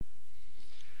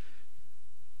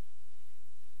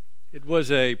It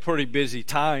was a pretty busy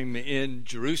time in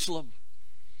Jerusalem.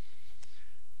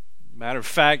 Matter of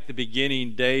fact, the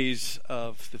beginning days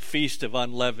of the Feast of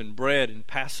Unleavened Bread and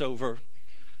Passover,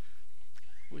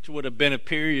 which would have been a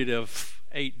period of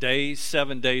 8 days,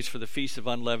 7 days for the Feast of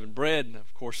Unleavened Bread, and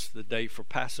of course the day for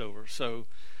Passover. So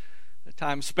a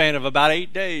time span of about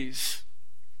 8 days.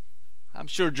 I'm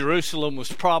sure Jerusalem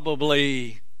was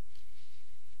probably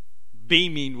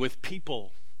beaming with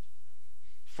people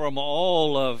from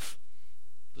all of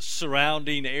the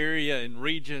surrounding area and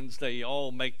regions. They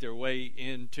all make their way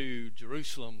into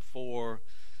Jerusalem for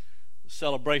the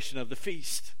celebration of the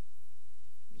feast,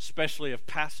 especially of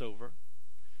Passover.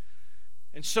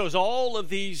 And so as all of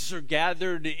these are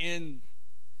gathered in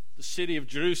the city of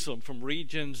Jerusalem from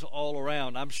regions all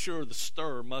around, I'm sure the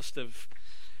stir must have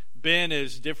been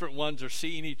as different ones are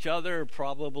seeing each other,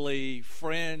 probably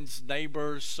friends,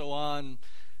 neighbors, so on,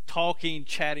 talking,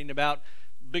 chatting about.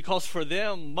 Because for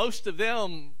them, most of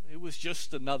them, it was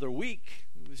just another week.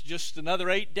 It was just another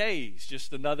 8 days,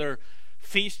 just another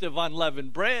Feast of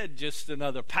Unleavened Bread, just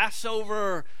another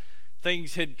Passover.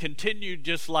 Things had continued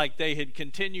just like they had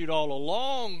continued all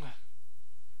along.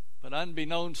 But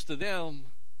unbeknownst to them,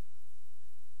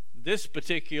 this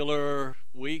particular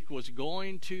week was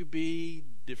going to be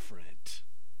different.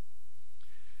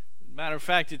 Matter of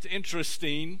fact, it's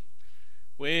interesting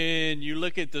when you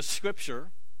look at the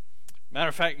scripture. Matter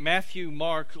of fact, Matthew,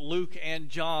 Mark, Luke, and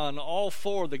John, all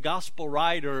four of the gospel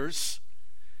writers,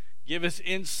 give us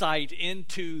insight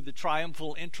into the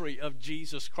triumphal entry of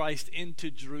Jesus Christ into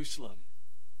Jerusalem.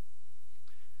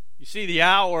 You see, the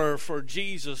hour for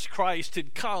Jesus Christ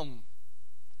had come,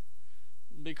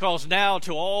 because now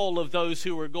to all of those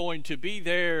who are going to be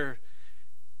there,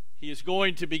 he is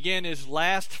going to begin his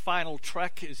last final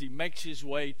trek as he makes his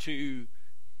way to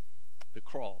the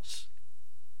cross.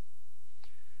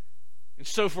 And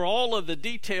so for all of the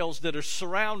details that are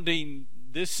surrounding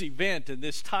this event and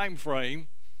this time frame,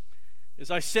 as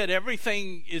I said,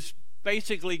 everything is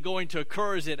basically going to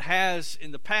occur as it has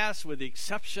in the past, with the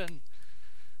exception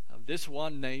of this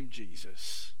one named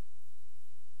Jesus.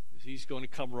 He's going to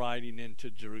come riding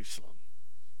into Jerusalem,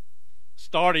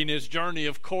 starting his journey,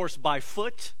 of course, by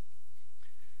foot.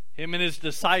 Him and his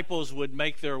disciples would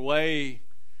make their way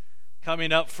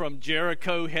coming up from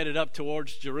Jericho, headed up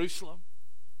towards Jerusalem.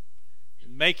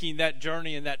 Making that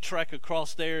journey and that trek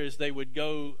across there, as they would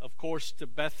go, of course, to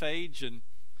Bethphage, and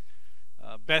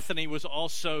Bethany was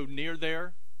also near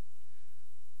there.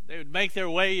 They would make their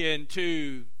way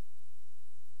into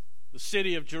the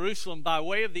city of Jerusalem by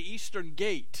way of the eastern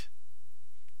gate.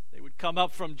 They would come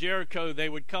up from Jericho. They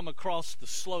would come across the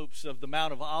slopes of the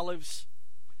Mount of Olives,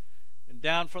 and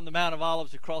down from the Mount of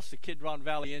Olives across the Kidron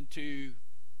Valley into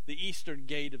the eastern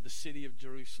gate of the city of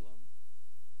Jerusalem.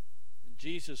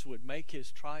 Jesus would make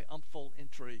his triumphal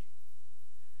entry.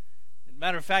 As a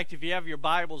matter of fact, if you have your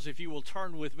Bibles, if you will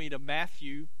turn with me to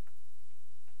Matthew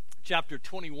chapter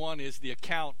 21 is the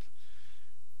account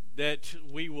that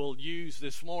we will use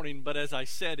this morning. But as I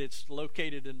said, it's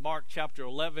located in Mark chapter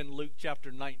 11, Luke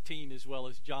chapter 19, as well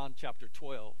as John chapter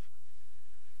 12.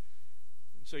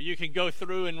 And so you can go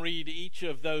through and read each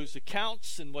of those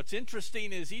accounts. And what's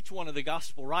interesting is each one of the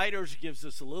gospel writers gives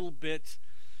us a little bit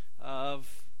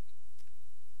of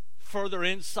further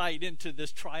insight into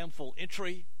this triumphal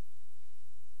entry,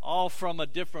 all from a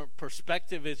different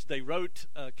perspective as they wrote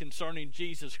concerning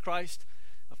Jesus Christ,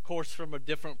 of course, from a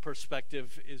different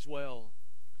perspective as well.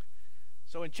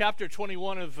 So in chapter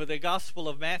 21 of the Gospel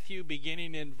of Matthew,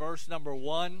 beginning in verse number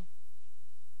 1,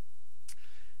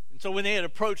 and so when they had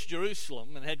approached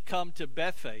Jerusalem and had come to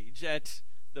Bethphage at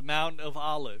the Mount of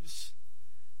Olives,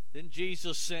 then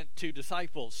Jesus sent 2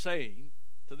 disciples, saying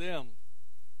to them,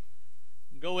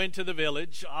 "Go into the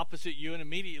village opposite you, and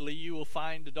immediately you will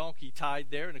find a donkey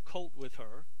tied there and a colt with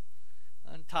her.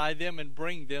 Untie them and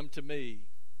bring them to me.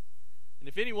 And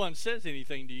if anyone says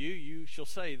anything to you, you shall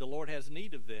say, 'The Lord has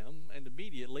need of them,' and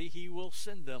immediately he will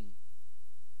send them."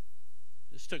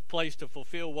 This took place to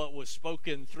fulfill what was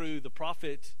spoken through the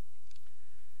prophet.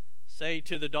 "Say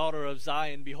to the daughter of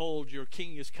Zion, Behold, your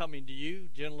king is coming to you,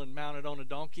 gentle and mounted on a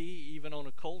donkey, even on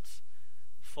a colt,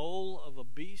 foal of a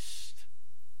beast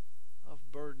of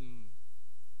burden."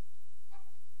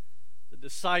 The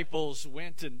disciples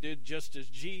went and did just as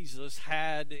Jesus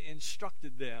had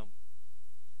instructed them.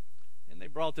 And they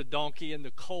brought the donkey and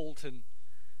the colt and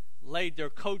laid their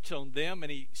coats on them,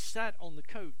 and he sat on the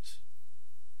coats.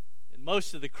 And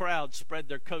most of the crowd spread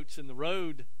their coats in the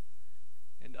road,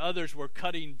 and others were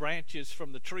cutting branches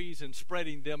from the trees and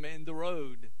spreading them in the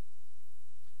road.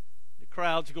 The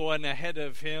crowds going ahead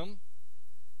of him,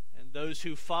 and those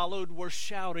who followed were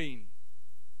shouting,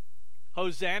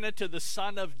 Hosanna to the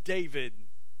Son of David.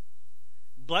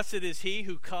 Blessed is he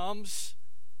who comes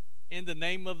in the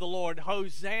name of the Lord.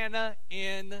 Hosanna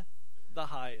in the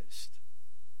highest.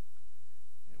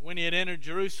 And when he had entered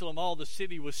Jerusalem, all the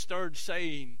city was stirred,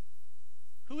 saying,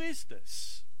 Who is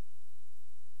this?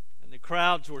 And the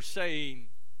crowds were saying,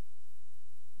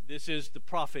 This is the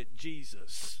prophet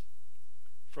Jesus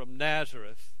from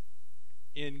Nazareth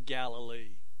in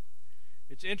Galilee.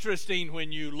 It's interesting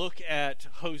when you look at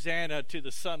Hosanna to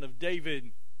the Son of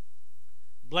David.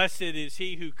 Blessed is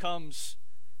he who comes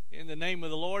in the name of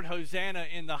the Lord. Hosanna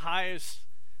in the highest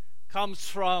comes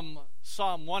from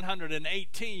Psalm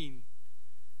 118.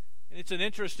 And it's an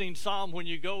interesting psalm when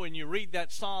you go and you read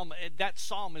that psalm. That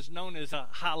psalm is known as a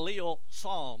Hallel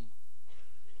psalm,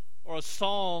 or a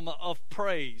psalm of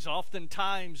praise.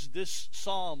 Oftentimes this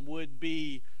psalm would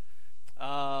be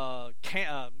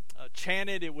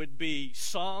chanted, it would be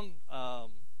sung,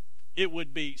 it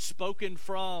would be spoken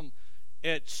from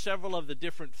at several of the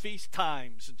different feast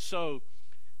times. And so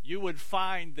you would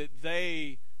find that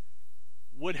they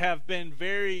would have been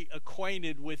very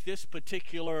acquainted with this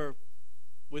particular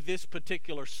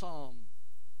psalm.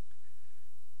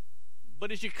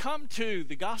 But as you come to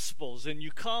the Gospels and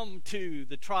you come to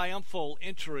the triumphal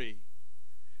entry,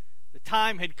 the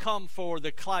time had come for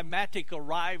the climactic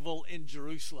arrival in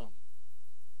Jerusalem.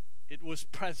 It was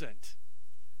present.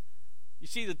 You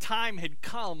see, the time had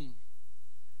come.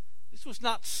 This was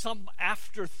not some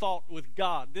afterthought with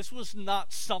God. This was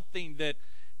not something that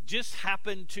just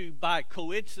happened to, by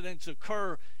coincidence,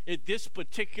 occur at this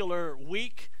particular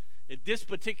week, at this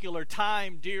particular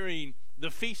time during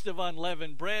the Feast of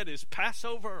Unleavened Bread, is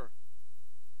Passover.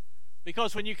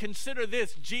 Because when you consider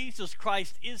this, Jesus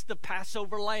Christ is the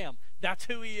Passover lamb. That's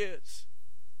who he is.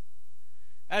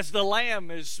 As the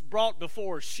lamb is brought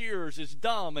before shears, is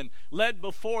dumb, and led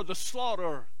before the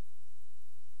slaughter.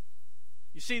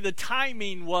 You see, the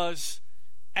timing was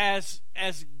as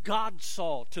God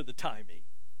saw to the timing.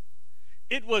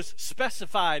 It was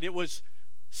specified. It was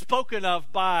spoken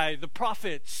of by the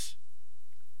prophets.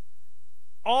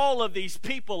 All of these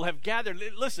people have gathered.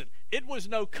 Listen, it was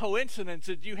no coincidence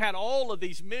that you had all of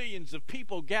these millions of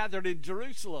people gathered in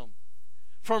Jerusalem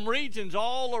from regions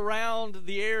all around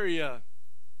the area,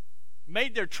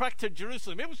 made their trek to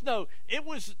Jerusalem. It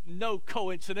was no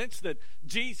coincidence that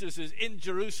Jesus is in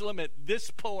Jerusalem at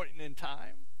this point in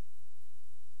time.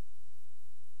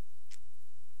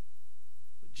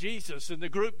 But Jesus and the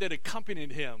group that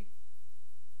accompanied him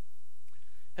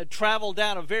had traveled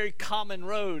down a very common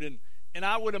road, and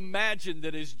I would imagine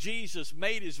that as Jesus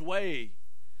made his way,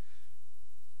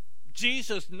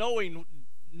 Jesus knowing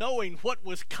what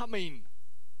was coming.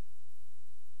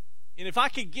 And if I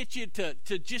could get you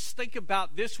to just think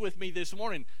about this with me this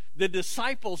morning, the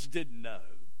disciples didn't know.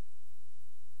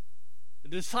 The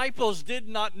disciples did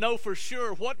not know for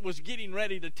sure what was getting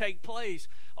ready to take place.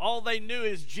 All they knew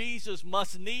is Jesus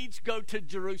must needs go to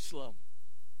Jerusalem.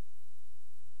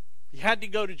 He had to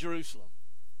go to Jerusalem.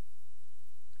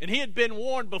 And he had been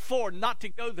warned before not to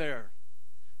go there,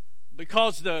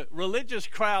 because the religious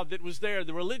crowd that was there,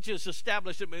 the religious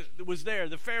establishment that was there,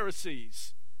 the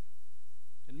Pharisees.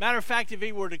 As a matter of fact, if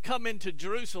he were to come into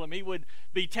Jerusalem, he would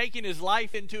be taking his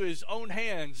life into his own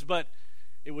hands. But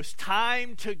it was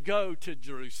time to go to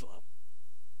Jerusalem,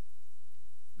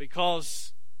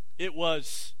 because it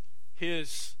was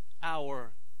his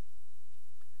hour.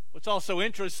 What's also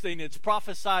interesting, it's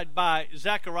prophesied by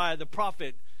Zechariah the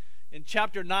prophet in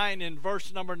chapter 9 and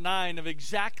verse number 9 of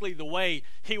exactly the way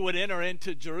he would enter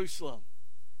into Jerusalem,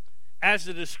 as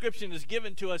the description is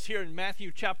given to us here in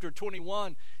Matthew chapter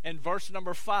 21 and verse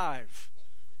number 5.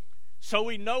 So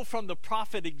we know from the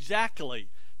prophet exactly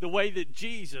the way that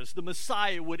Jesus, the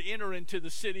Messiah, would enter into the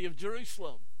city of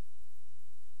Jerusalem.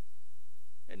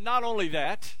 And not only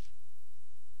that,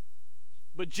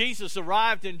 but Jesus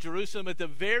arrived in Jerusalem at the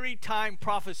very time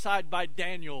prophesied by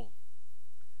Daniel.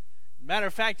 Matter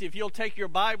of fact, if you'll take your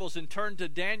Bibles and turn to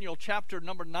Daniel chapter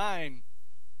number 9.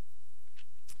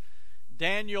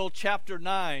 Daniel chapter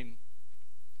 9.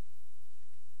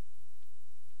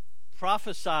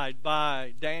 Prophesied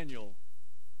by Daniel.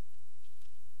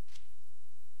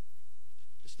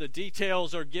 As the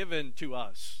details are given to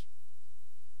us.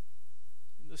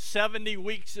 In the 70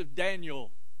 weeks of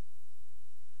Daniel.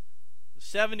 The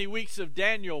 70 weeks of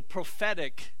Daniel,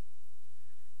 prophetic.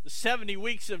 The 70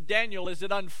 weeks of Daniel as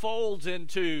it unfolds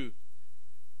into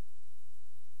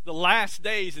the last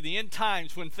days and the end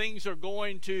times, when things are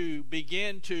going to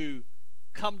begin to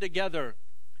come together.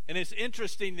 And it's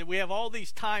interesting that we have all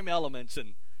these time elements,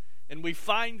 and we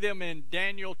find them in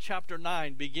Daniel chapter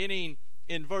 9, beginning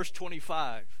in verse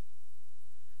 25.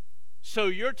 So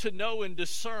you're to know and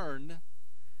discern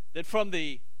that from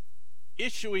the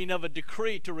issuing of a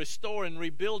decree to restore and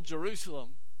rebuild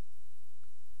Jerusalem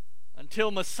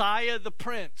until Messiah the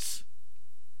Prince,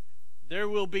 there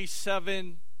will be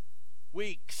 7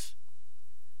 weeks.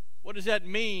 What does that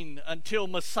mean, until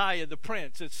Messiah the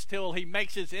Prince? It's till he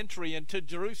makes his entry into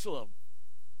Jerusalem.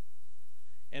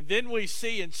 And then we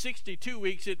see in 62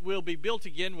 weeks it will be built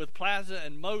again with plaza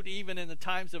and moat, even in the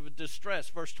times of distress.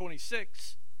 Verse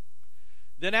 26.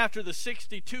 Then after the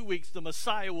 62 weeks, the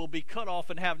Messiah will be cut off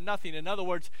and have nothing. In other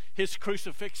words, his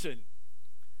crucifixion.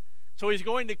 So he's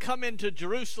going to come into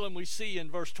Jerusalem. We see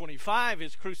in verse 25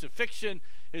 his crucifixion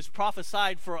is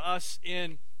prophesied for us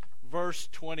in verse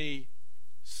 26.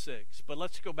 But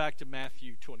let's go back to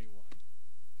Matthew 21.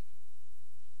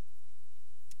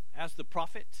 As the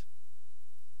prophet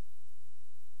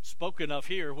spoken of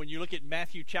here, when you look at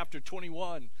Matthew chapter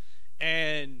 21,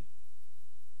 and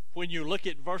when you look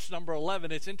at verse number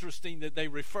 11, it's interesting that they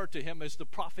refer to him as the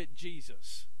prophet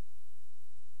Jesus.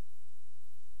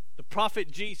 The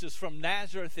prophet Jesus from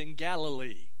Nazareth in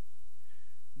Galilee.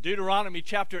 Deuteronomy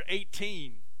chapter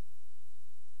 18,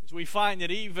 as we find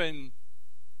that even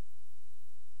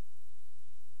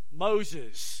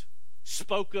Moses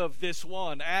spoke of this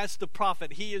one as the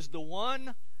prophet. He is the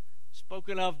one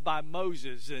spoken of by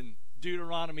Moses in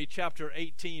Deuteronomy chapter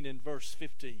 18 and verse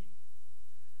 15.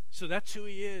 So that's who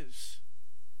he is.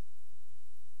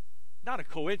 Not a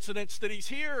coincidence that he's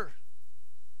here.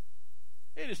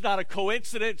 It is not a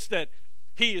coincidence that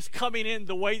he is coming in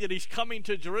the way that he's coming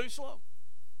to Jerusalem.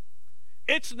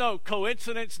 It's no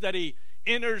coincidence that he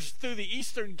enters through the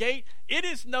eastern gate. It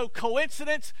is no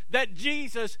coincidence that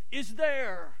Jesus is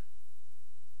there.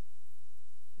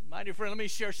 And my dear friend, let me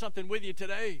share something with you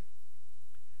today.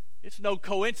 It's no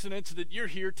coincidence that you're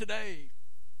here today.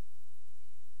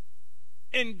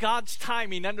 In God's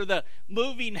timing, under the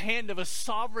moving hand of a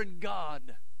sovereign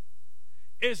God,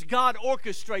 as God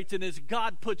orchestrates and as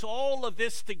God puts all of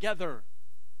this together,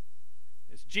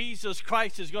 as Jesus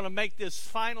Christ is going to make this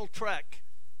final trek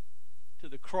to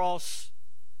the cross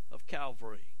of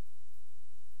Calvary.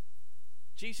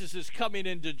 Jesus is coming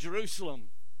into Jerusalem.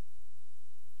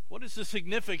 What is the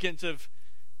significance of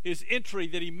his entry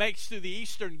that he makes through the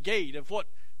eastern gate, of what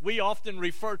we often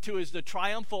refer to as the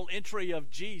triumphal entry of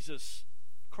Jesus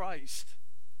Christ?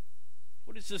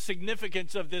 What is the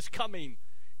significance of this coming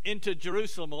into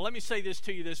Jerusalem? Well, let me say this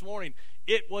to you this morning.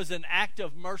 It was an act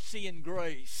of mercy and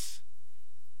grace.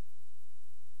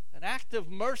 An act of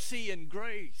mercy and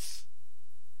grace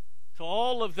to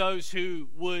all of those who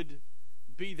would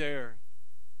be there.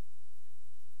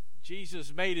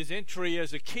 Jesus made his entry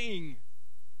as a king,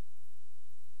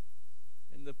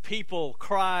 and the people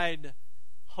cried,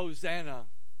 Hosanna.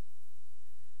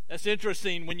 That's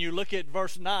interesting when you look at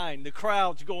verse 9. The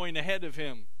crowd's going ahead of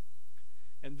him,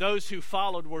 and those who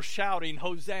followed were shouting,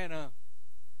 Hosanna.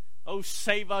 Oh,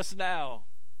 save us now.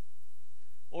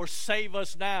 Or save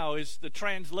us now is the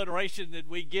transliteration that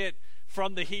we get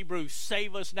from the Hebrew.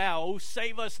 Save us now. Oh,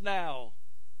 save us now.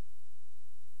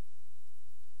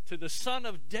 To the Son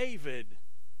of David.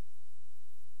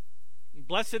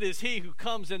 Blessed is he who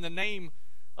comes in the name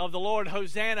of the Lord.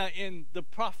 Hosanna in the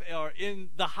prophet, or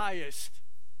in the highest.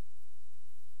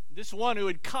 This one who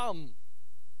had come.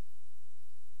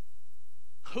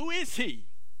 Who is he?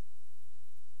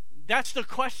 That's the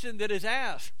question that is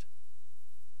asked.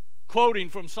 Quoting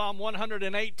from Psalm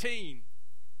 118,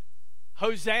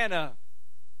 Hosanna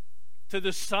to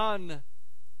the Son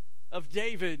of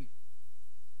David.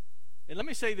 And let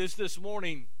me say this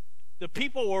morning. The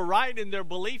people were right in their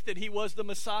belief that he was the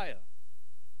Messiah,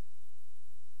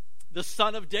 the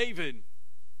Son of David,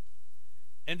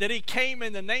 and that he came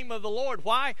in the name of the Lord.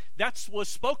 Why? That was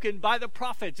spoken by the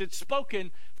prophets. It's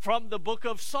spoken from the book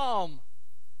of Psalm.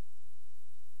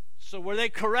 So were they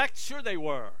correct? Sure they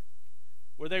were.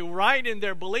 Were they right in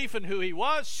their belief in who he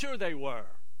was? Sure they were.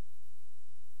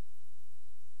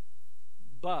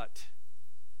 But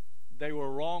they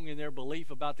were wrong in their belief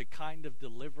about the kind of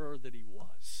deliverer that he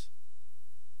was.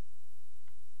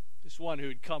 This one who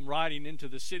had come riding into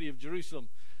the city of Jerusalem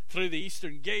through the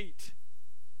eastern gate.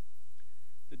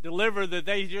 The deliverer that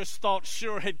they just thought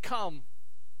sure had come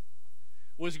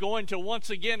was going to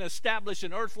once again establish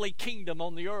an earthly kingdom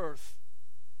on the earth.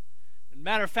 As a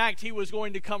matter of fact, he was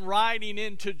going to come riding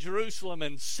into Jerusalem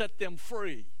and set them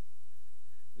free.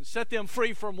 And set them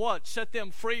free from what? Set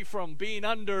them free from being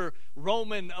under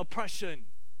Roman oppression.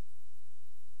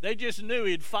 They just knew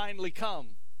he'd finally come.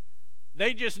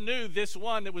 They just knew this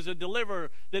one that was a deliverer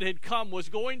that had come was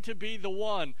going to be the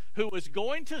one who was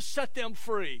going to set them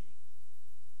free.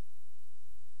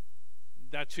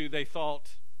 That's who they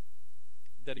thought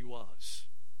that he was.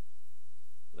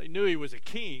 They knew he was a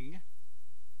king,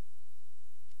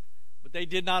 but they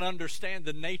did not understand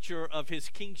the nature of his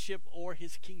kingship or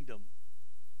his kingdom.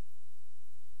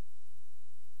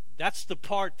 That's the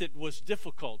part that was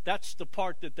difficult. That's the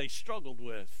part that they struggled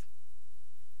with.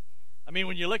 I mean,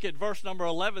 when you look at verse number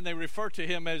 11, they refer to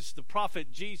him as the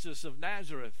prophet Jesus of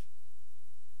Nazareth,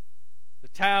 the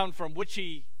town from which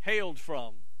he hailed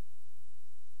from.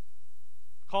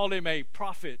 Called him a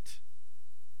prophet.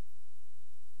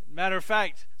 Matter of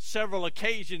fact, several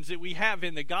occasions that we have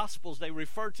in the Gospels, they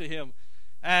refer to him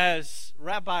as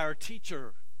rabbi or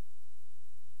teacher.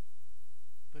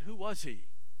 But who was he?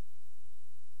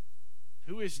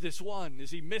 Who is this one?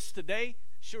 Is he missed today?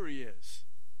 Sure he is.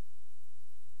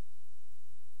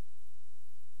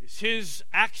 Is his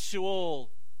actual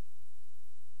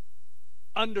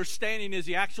understanding, is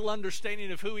the actual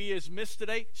understanding of who he is missed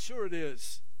today? Sure it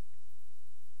is.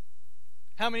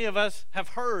 How many of us have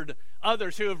heard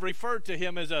others who have referred to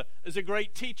him as a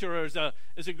great teacher or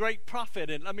as a great prophet?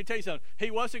 And let me tell you something, he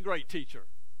was a great teacher.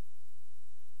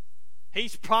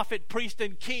 He's prophet, priest,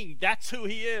 and king. That's who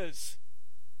he is.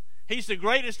 He's the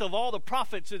greatest of all the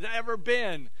prophets that have ever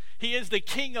been. He is the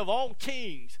king of all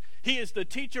kings. He is the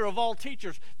teacher of all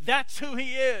teachers. That's who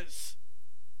he is.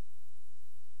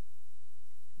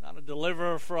 Not a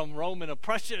deliverer from Roman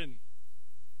oppression,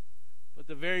 but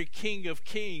the very King of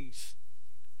kings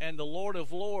and the Lord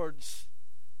of lords,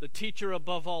 the teacher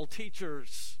above all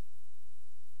teachers.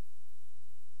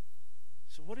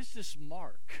 So what is this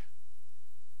mark?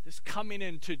 This coming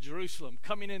into Jerusalem,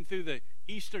 coming in through the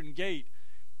eastern gate.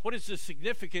 What is the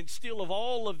significance still of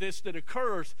all of this that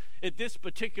occurs at this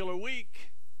particular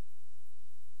week?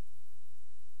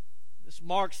 This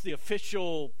marks the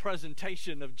official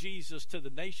presentation of Jesus to the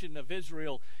nation of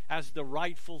Israel as the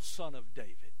rightful son of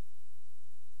David.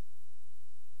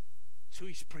 That's who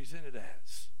he's presented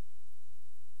as.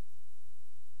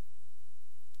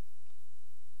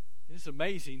 It's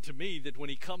amazing to me that when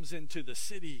he comes into the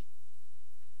city,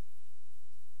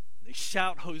 they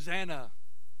shout Hosanna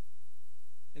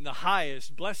in the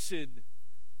highest. Blessed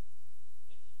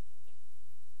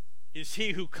is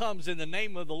he who comes in the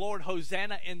name of the Lord.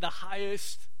 Hosanna in the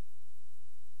highest.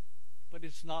 But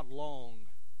it's not long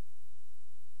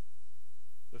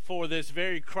before this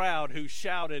very crowd who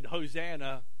shouted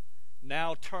Hosanna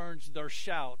now turns their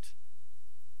shout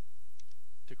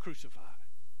to crucify.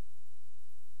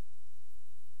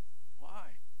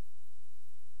 Why?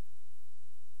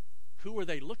 Who were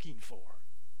they looking for?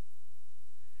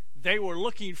 They were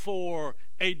looking for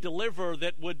a deliverer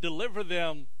that would deliver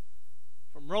them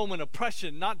from Roman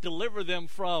oppression, not deliver them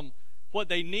from what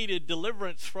they needed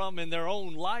deliverance from in their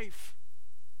own life.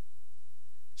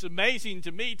 It's amazing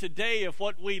to me today of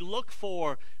what we look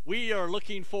for. We are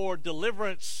looking for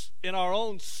deliverance in our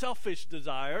own selfish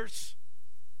desires,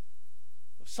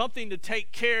 something to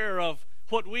take care of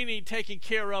what we need taken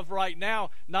care of right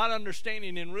now, not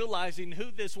understanding and realizing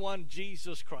who this one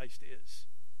Jesus Christ is.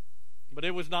 But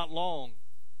it was not long,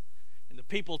 and the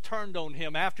people turned on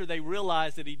him after they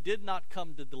realized that he did not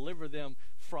come to deliver them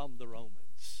from the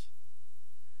Romans.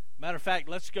 Matter of fact,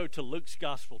 let's go to Luke's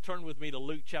Gospel. Turn with me to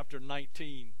Luke chapter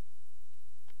 19.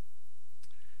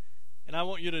 And I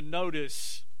want you to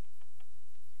notice,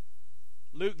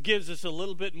 Luke gives us a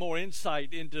little bit more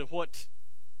insight into what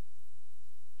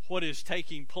is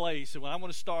taking place. And I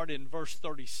want to start in verse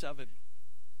 37.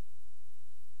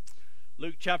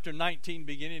 Luke chapter 19,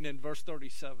 beginning in verse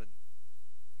 37.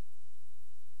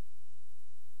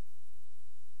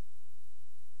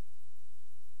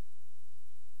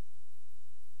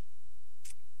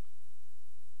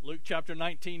 Luke chapter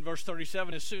 19, verse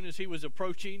 37, as soon as he was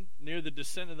approaching near the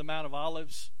descent of the Mount of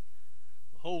Olives,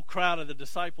 the whole crowd of the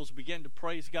disciples began to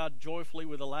praise God joyfully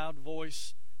with a loud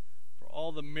voice for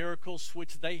all the miracles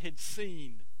which they had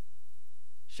seen,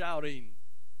 shouting,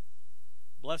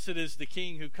 "Blessed is the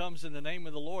King who comes in the name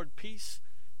of the Lord, peace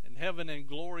in heaven and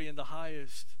glory in the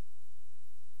highest."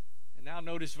 And now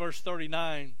notice verse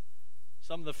 39.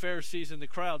 Some of the Pharisees in the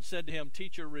crowd said to him,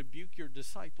 "Teacher, rebuke your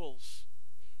disciples."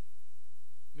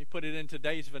 Let me put it in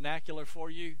today's vernacular for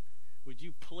you. Would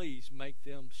you please make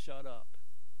them shut up?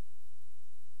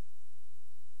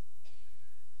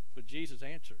 But Jesus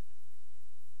answered.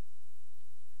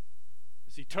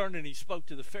 As he turned and he spoke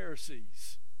to the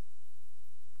Pharisees,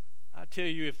 I tell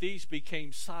you, if these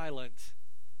became silent,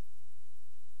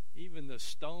 even the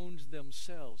stones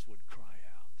themselves would cry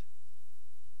out.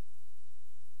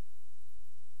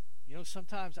 You know,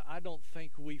 sometimes I don't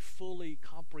think we fully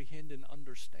comprehend and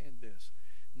understand this.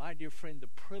 My dear friend, the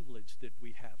privilege that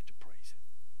we have to praise him.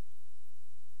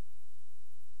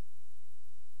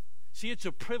 See, it's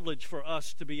a privilege for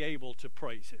us to be able to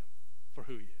praise him for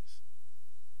who he is.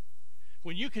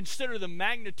 When you consider the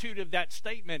magnitude of that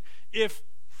statement, if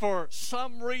for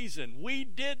some reason we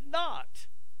did not.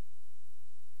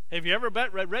 Have you ever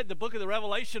read the book of the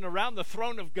Revelation around the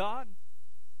throne of God?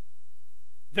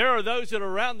 There are those that are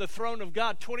around the throne of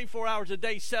God 24 hours a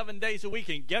day, 7 days a week,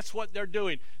 and guess what they're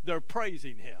doing? They're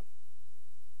praising Him.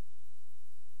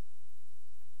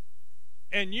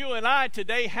 And you and I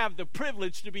today have the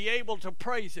privilege to be able to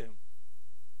praise Him.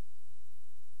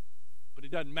 But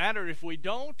it doesn't matter if we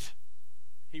don't,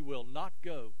 He will not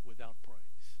go without praise.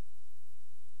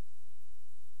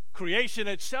 Creation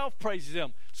itself praises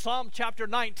Him. Psalm chapter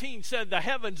 19 said, the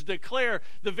heavens declare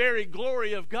the very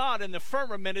glory of God, and the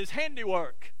firmament His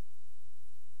handiwork.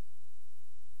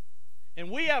 And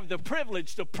we have the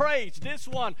privilege to praise this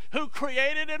one who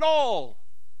created it all.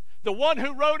 The one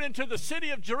who rode into the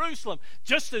city of Jerusalem,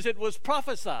 just as it was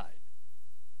prophesied.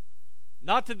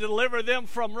 Not to deliver them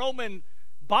from Roman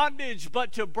bondage,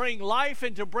 but to bring life,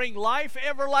 and to bring life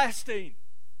everlasting.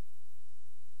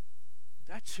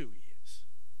 That's who He is.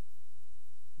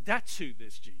 That's who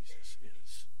this Jesus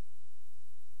is.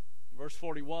 Verse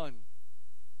 41.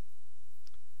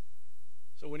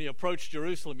 So when He approached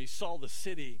Jerusalem, He saw the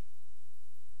city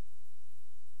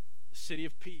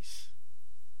of peace.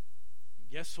 And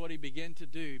guess what He began to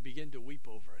do? He began to weep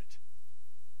over it,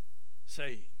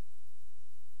 saying,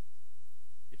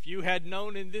 if you had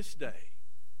known in this day,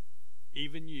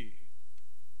 even you,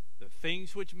 the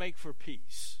things which make for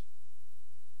peace,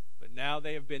 but now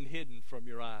they have been hidden from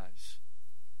your eyes.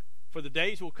 For the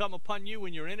days will come upon you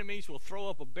when your enemies will throw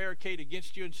up a barricade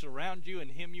against you and surround you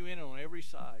and hem you in on every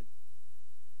side.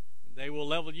 And they will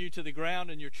level you to the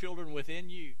ground and your children within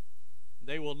you.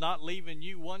 They will not leave in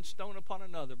you one stone upon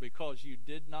another, because you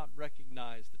did not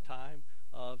recognize the time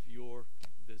of your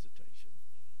visitation.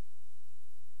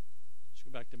 Let's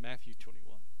go back to Matthew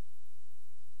 21.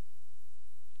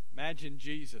 Imagine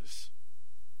Jesus.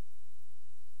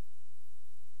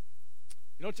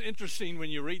 You know, it's interesting when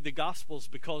you read the Gospels,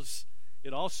 because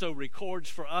it also records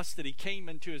for us that He came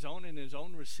into His own, and His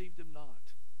own received Him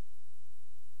not.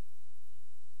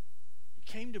 He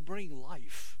came to bring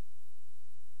life,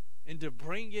 and to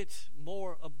bring it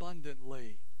more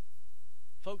abundantly.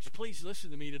 Folks, please listen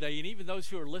to me today, and even those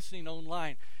who are listening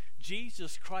online.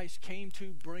 Jesus Christ came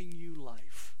to bring you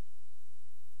life.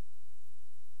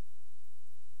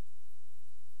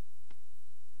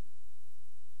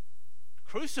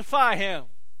 Crucify Him.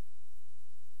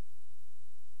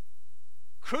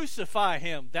 Crucify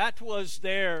Him. That was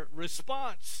their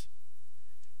response.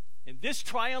 And this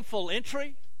triumphal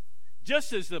entry,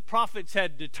 just as the prophets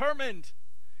had determined,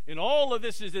 in all of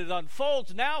this as it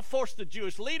unfolds, now forced the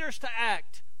Jewish leaders to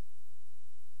act.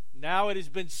 Now it has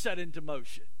been set into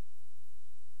motion.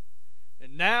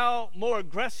 And now, more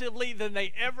aggressively than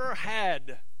they ever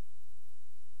had,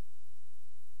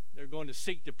 they're going to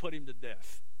seek to put Him to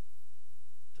death,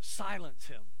 to silence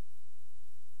Him,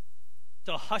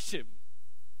 to hush Him,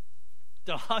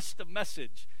 to hush the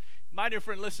message. My dear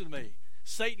friend, listen to me.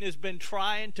 Satan has been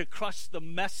trying to crush the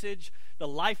message, the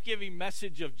life-giving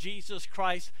message of Jesus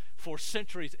Christ for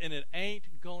centuries, and it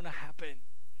ain't going to happen.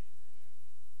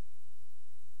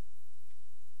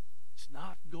 It's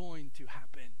not going to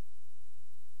happen.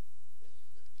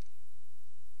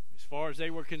 As far as they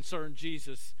were concerned,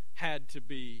 Jesus had to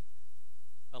be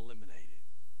eliminated.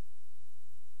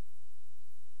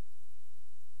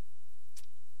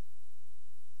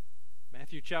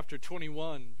 Matthew chapter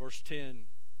 21, verse 10.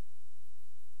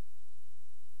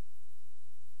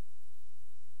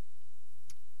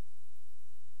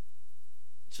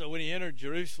 So when He entered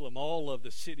Jerusalem, all of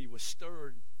the city was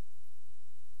stirred.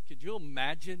 Could you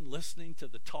imagine listening to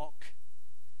the talk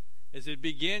as it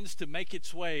begins to make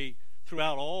its way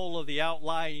throughout all of the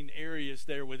outlying areas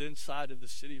there within inside of the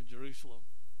city of Jerusalem?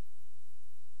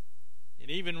 And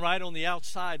even right on the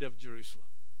outside of Jerusalem.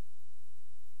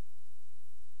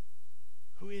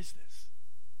 Who is this?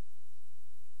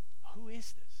 Who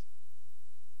is this?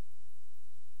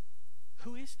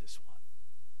 Who is this one?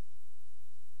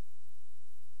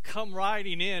 Come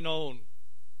riding in on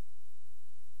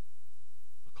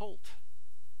a colt.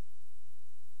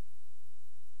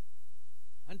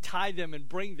 Untie them and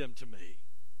bring them to me.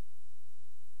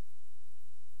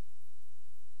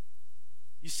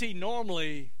 You see,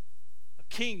 normally a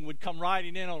king would come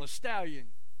riding in on a stallion.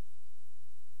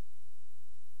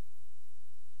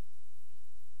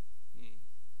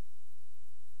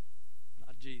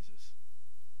 Not Jesus.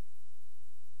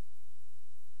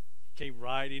 He came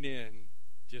riding in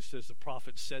just as the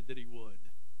prophet said that He would,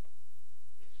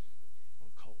 on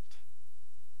a colt,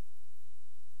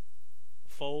 a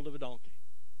foal of a donkey.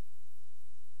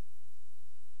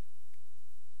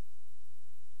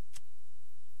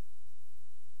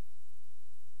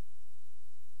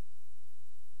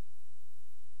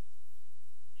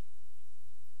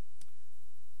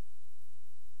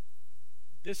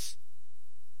 This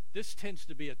tends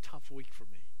to be a tough week for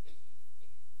me.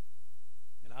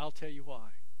 And I'll tell you why.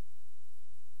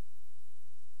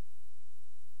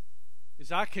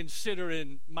 As I consider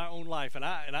in my own life, and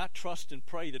I trust and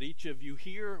pray that each of you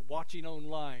here watching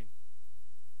online,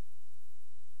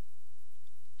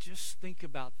 just think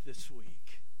about this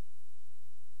week.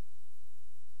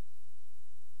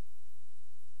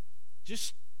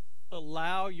 Just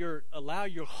allow your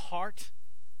heart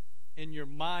and your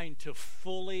mind to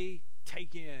fully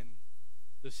take in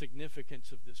the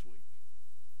significance of this week.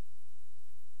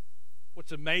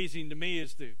 What's amazing to me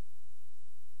is the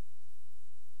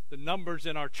numbers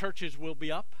in our churches will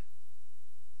be up.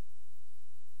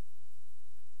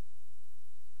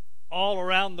 All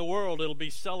around the world, it'll be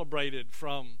celebrated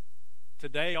from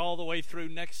today all the way through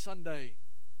next Sunday.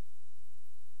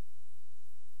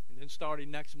 And then starting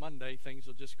next Monday, things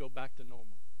will just go back to normal.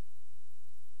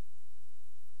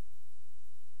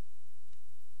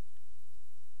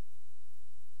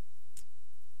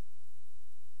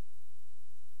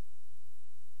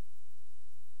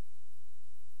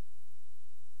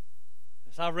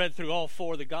 As I read through all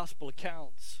 4 of the gospel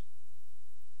accounts,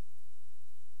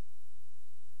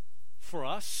 for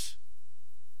us,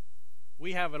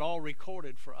 we have it all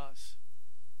recorded for us.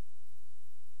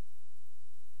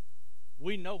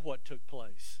 We know what took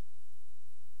place.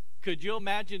 Could you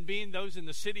imagine being those in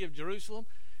the city of Jerusalem?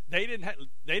 They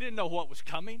didn't know what was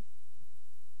coming,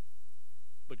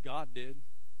 but God did.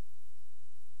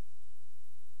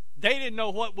 They didn't know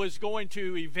what was going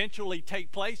to eventually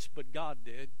take place, but God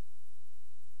did.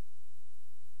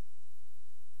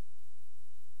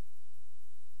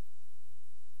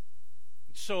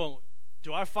 So,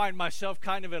 do I find myself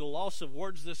kind of at a loss of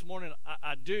words this morning?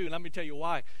 I do, and let me tell you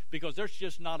why. Because there's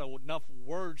just not enough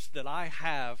words that I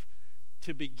have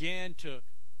to begin to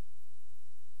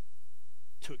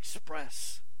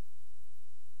express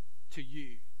to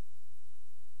you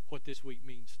what this week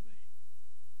means to me.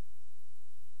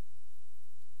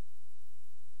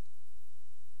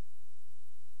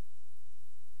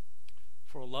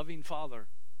 For a loving Father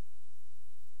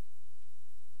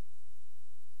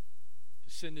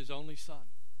send His only Son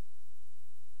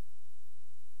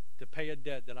to pay a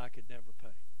debt that I could never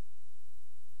pay.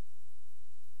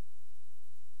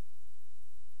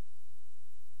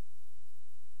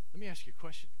 Let me ask you a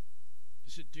question.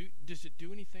 Does it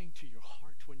do anything to your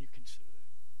heart when you consider that?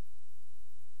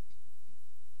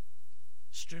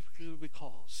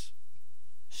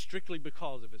 Strictly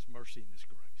because of His mercy and His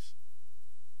grace.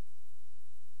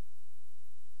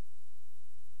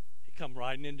 He come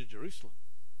riding into Jerusalem.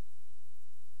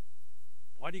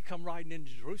 Why did He come riding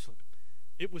into Jerusalem?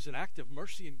 It was an act of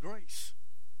mercy and grace.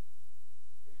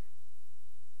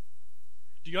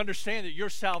 Do you understand that your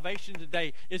salvation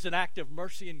today is an act of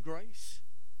mercy and grace?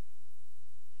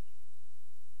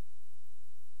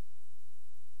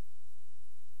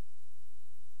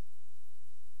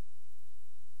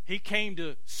 He came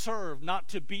to serve, not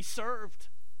to be served.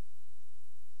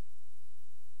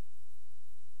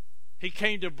 He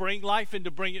came to bring life and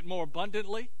to bring it more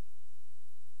abundantly.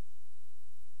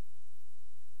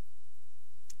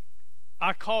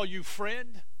 I call you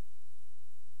friend.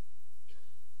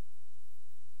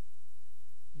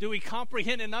 Do we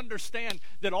comprehend and understand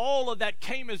that all of that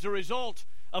came as a result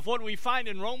of what we find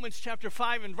in Romans chapter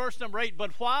 5 and verse number 8?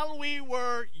 But while we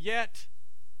were yet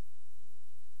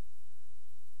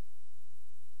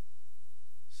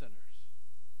sinners,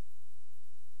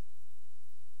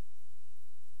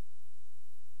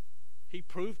 He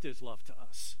proved His love to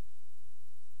us.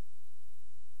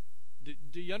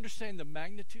 Do you understand the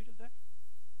magnitude of that?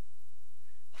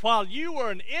 While you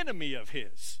were an enemy of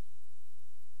His.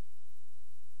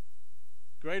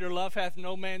 Greater love hath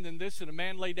no man than this, that a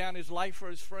man lay down his life for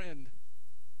his friend.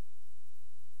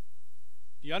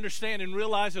 Do you understand and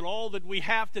realize that all that we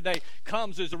have today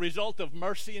comes as a result of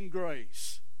mercy and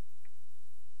grace?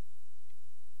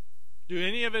 Do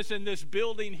any of us in this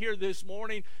building here this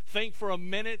morning think for a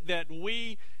minute that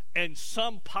we, in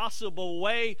some possible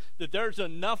way, that there's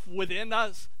enough within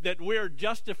us that we're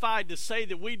justified to say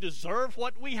that we deserve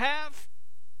what we have?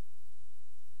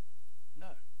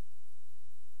 No.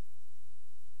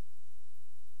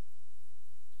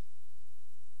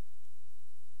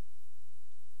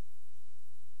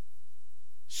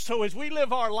 So as we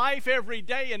live our life every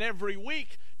day and every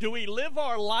week, do we live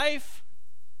our life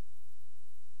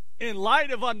in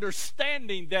light of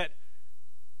understanding that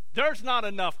there's not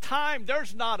enough time,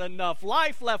 there's not enough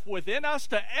life left within us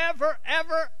to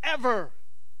ever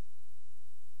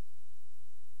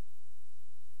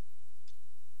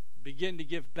begin to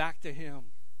give back to Him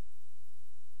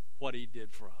what He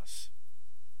did for us?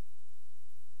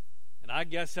 And And I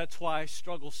guess that's why I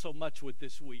struggle so much with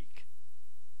this week.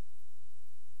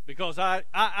 Because I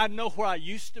know where I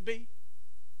used to be.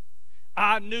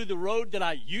 I knew the road that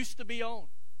I used to be on.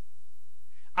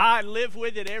 I live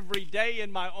with it every day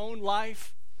in my own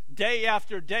life, day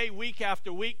after day, week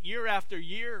after week, year after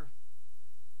year.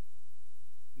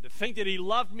 And to think that He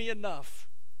loved me enough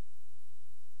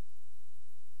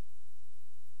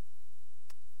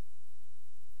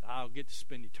I'll get to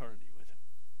spend eternity with Him.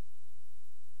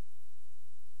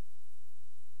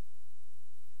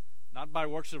 Not by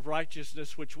works of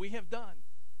righteousness, which we have done,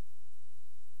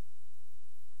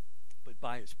 but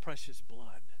by His precious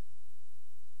blood,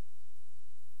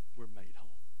 we're made whole.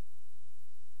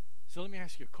 So let me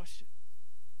ask you a question.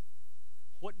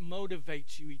 What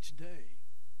motivates you each day?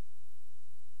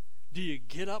 Do you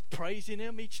get up praising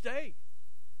Him each day?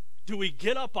 Do we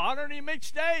get up honoring Him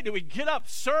each day? Do we get up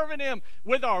serving Him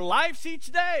with our lives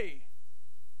each day?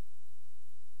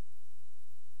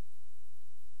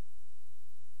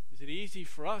 Is it easy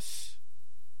for us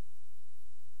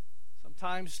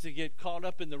sometimes to get caught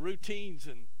up in the routines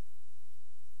and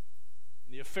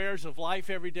the affairs of life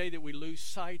every day that we lose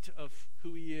sight of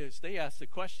who He is? They ask the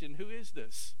question, who is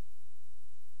this?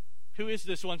 Who is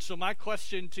this one? So my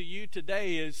question to you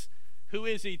today is, who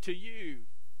is He to you?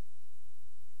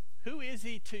 Who is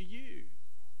He to you?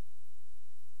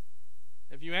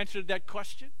 Have you answered that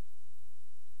question?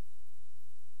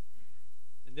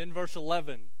 And then verse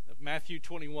 11 of Matthew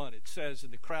 21, it says,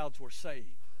 and the crowds were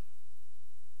saved.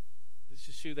 This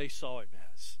is who they saw Him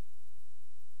as.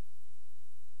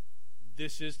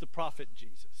 This is the prophet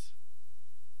Jesus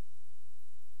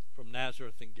from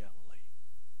Nazareth in Galilee.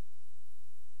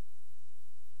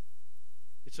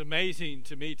 It's amazing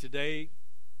to me today.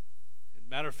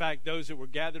 Matter of fact, those that were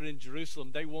gathered in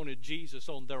Jerusalem, they wanted Jesus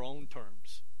on their own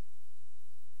terms,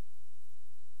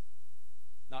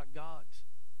 not God's.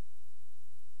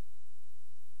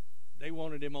 They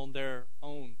wanted Him on their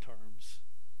own terms.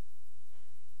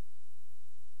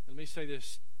 Let me say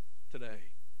this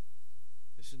today.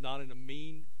 This is not in a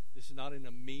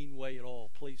mean way at all.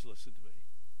 Please listen to me.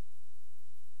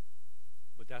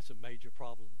 But that's a major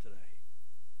problem today.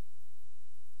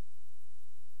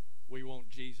 We want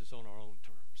Jesus on our own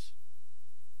terms.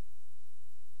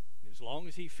 And as long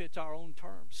as He fits our own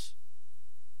terms,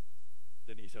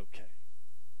 then He's okay.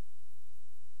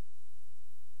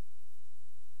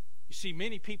 You see,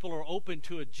 many people are open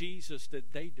to a Jesus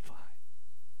that they define.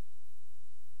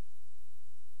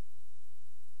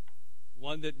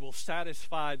 One that will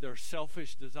satisfy their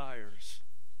selfish desires.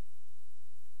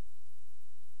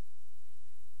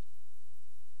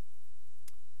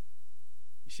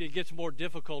 You see, it gets more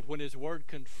difficult when His Word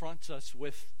confronts us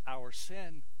with our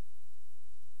sin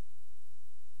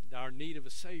and our need of a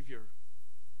Savior.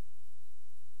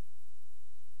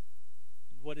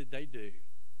 And what did they do?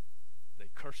 They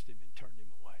cursed Him and turned Him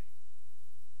away.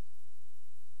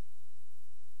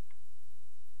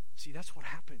 See, that's what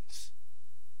happens.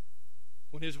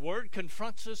 When His Word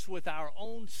confronts us with our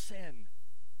own sin,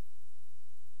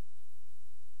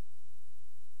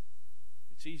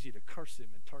 it's easy to curse Him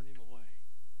and turn Him away.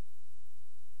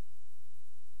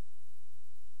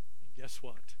 Guess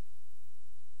what?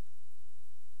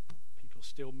 People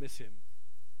still miss Him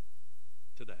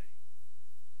today.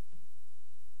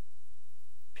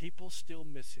 People still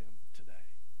miss Him today.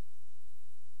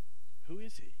 Who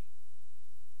is He?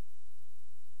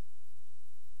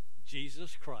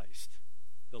 Jesus Christ,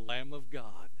 the Lamb of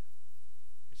God.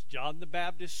 As John the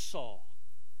Baptist saw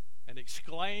and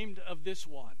exclaimed of this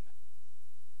one,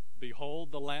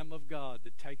 behold the Lamb of God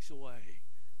that takes away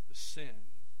the sin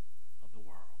of the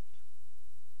world.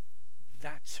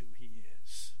 That's who He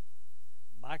is.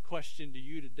 My question to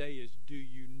you today is, do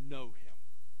you know Him?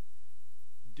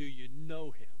 Do you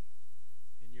know Him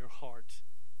in your heart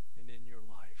and in your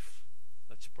life?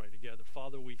 Let's pray together.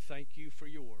 Father, we thank You for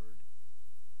Your Word.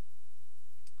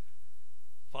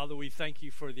 Father, we thank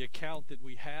You for the account that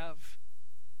we have.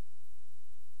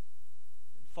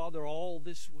 And Father, all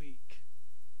this week,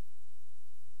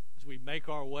 as we make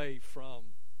our way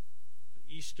from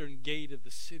the eastern gate of the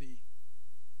city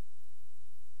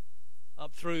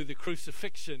up through the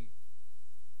crucifixion,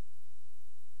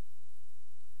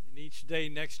 and each day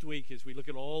next week as we look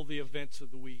at all the events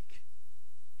of the week,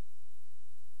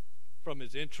 from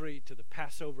His entry to the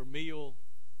Passover meal,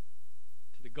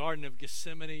 to the Garden of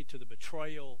Gethsemane, to the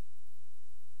betrayal.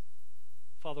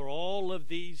 Father, all of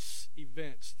these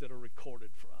events that are recorded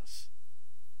for us.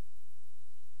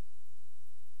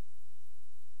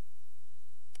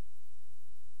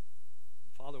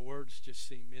 Father, words just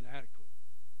seem inadequate.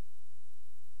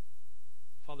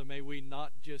 Father, may we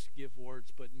not just give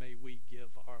words, but may we give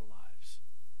our lives.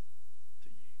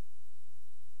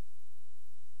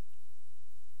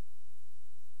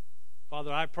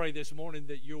 Father, I pray this morning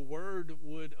that your word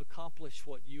would accomplish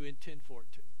what you intend for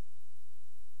it to.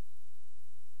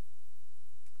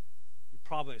 You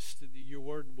promised that your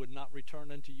word would not return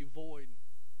unto you void.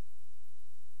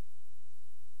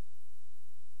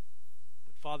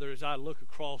 But Father, as I look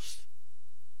across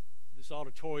this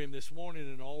auditorium this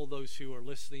morning and all of those who are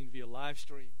listening via live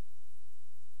stream,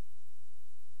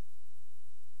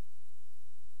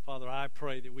 Father, I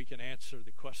pray that we can answer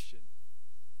the question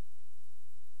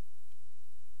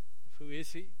of who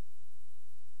is he?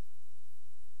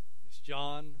 As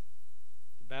John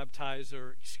the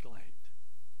Baptizer exclaimed,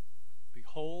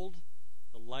 "Behold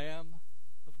the Lamb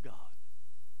of God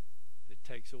that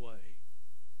takes away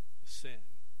the sin